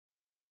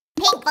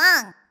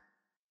Pinkfong.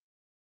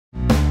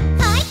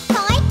 Hoi,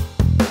 hoi.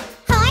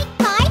 Hoi,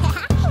 hoi.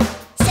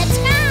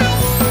 Subscribe.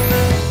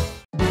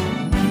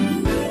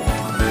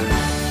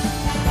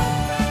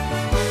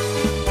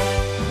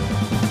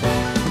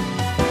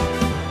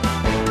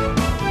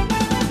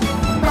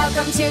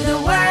 Welcome to the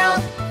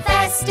World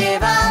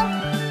Festival.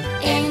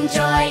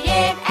 Enjoy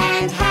it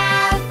and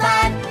have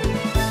fun.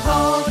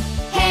 Hold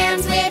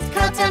hands with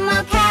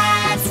CoToMo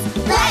Cats.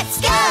 Let's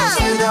go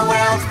to the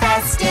World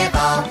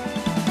Festival.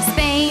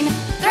 Spain,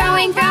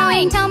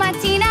 throwing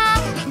Tomatina.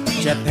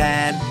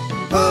 Japan,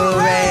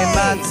 hooray,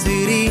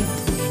 Matsuri.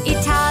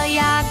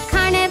 Italia,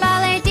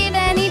 Carnevale di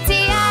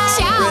Venezia.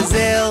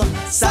 Brazil,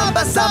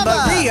 samba,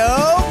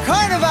 Rio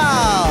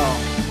Carnival.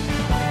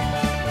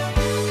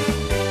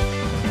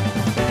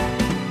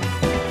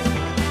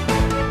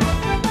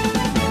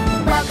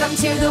 Welcome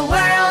to the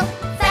World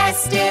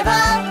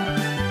Festival.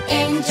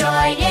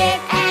 Enjoy it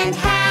and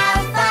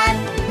have fun.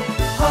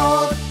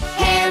 Hold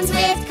hands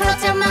with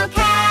CoToMo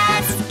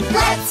Cats.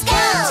 Let's go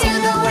to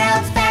the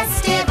World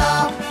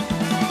Festival.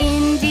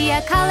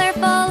 India,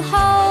 colorful,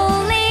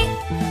 Holi.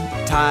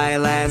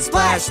 Thailand,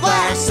 splash,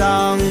 splash,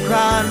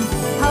 Songkran.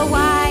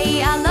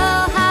 Hawaii,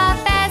 Aloha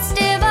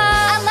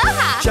Festival.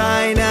 Aloha!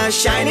 China,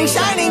 shining,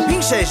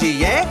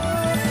 Ppingswejie.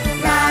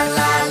 La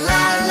la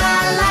la la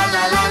la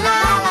la la la.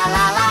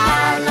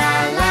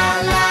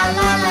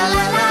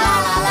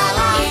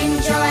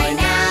 Enjoy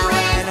now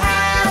and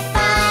have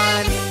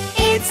fun.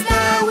 It's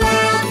the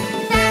World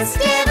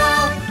Festival.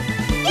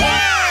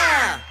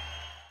 Yeah!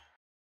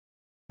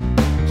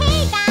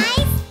 Hey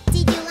guys,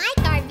 did you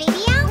like our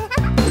video?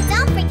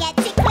 Don't forget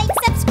to click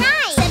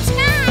subscribe.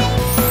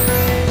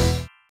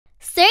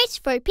 Search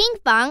for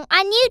Pinkfong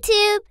on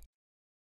YouTube.